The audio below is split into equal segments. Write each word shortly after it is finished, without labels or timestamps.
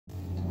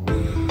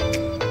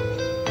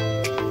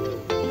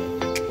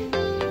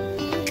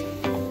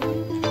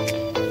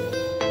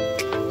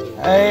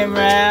Hey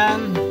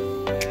man.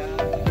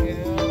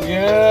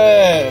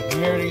 Good. I'm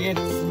here to get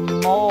some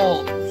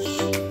mulch.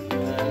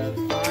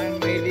 Fine,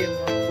 medium,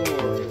 or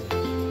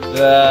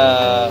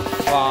coarse?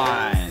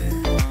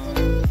 Fine.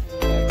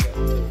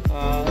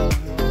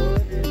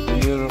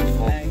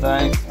 Beautiful.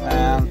 Thanks,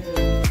 man.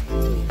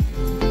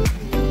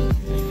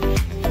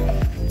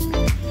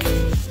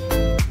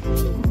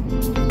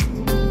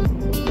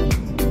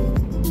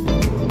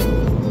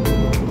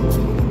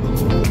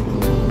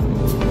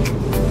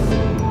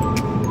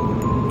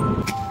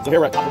 So here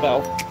we're at Taco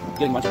Bell,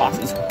 getting a bunch of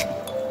boxes.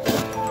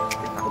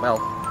 Taco Bell,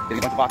 getting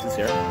a bunch of boxes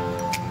here.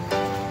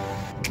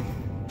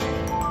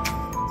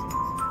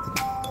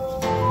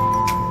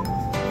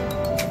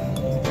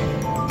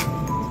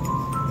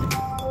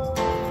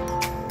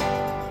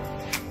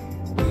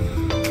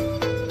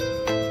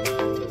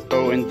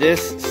 So in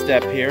this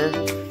step here,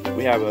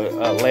 we have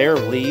a layer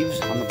of leaves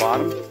on the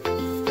bottom.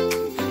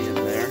 See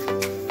them there.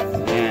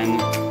 And then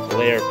a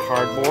layer of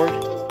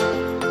cardboard.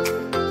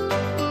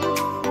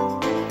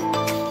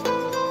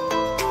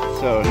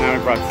 So now we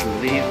brought some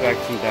leaves back,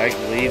 some bags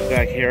of leaves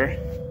back here.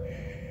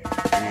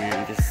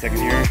 And just a second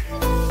here,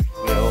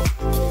 we'll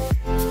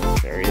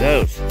bury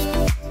those.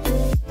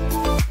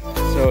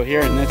 So here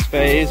in this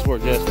phase, we're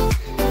just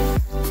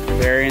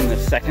burying the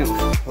second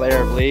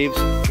layer of leaves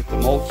with the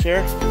mulch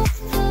here.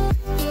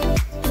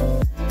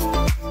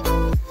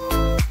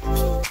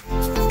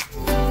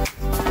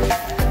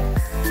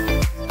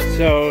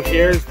 So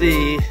here's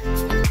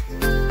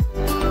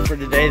for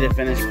today, the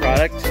finished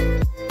product.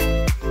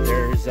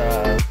 There's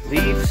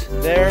leaves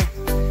there,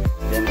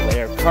 then a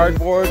layer of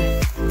cardboard,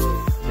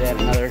 then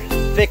another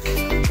thick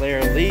layer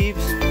of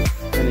leaves,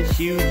 and a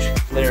huge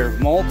layer of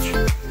mulch.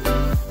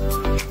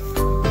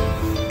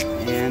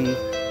 And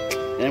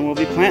then we'll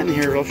be planting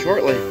here real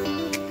shortly.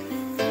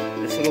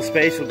 This little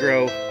space will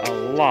grow a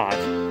lot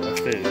of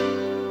food.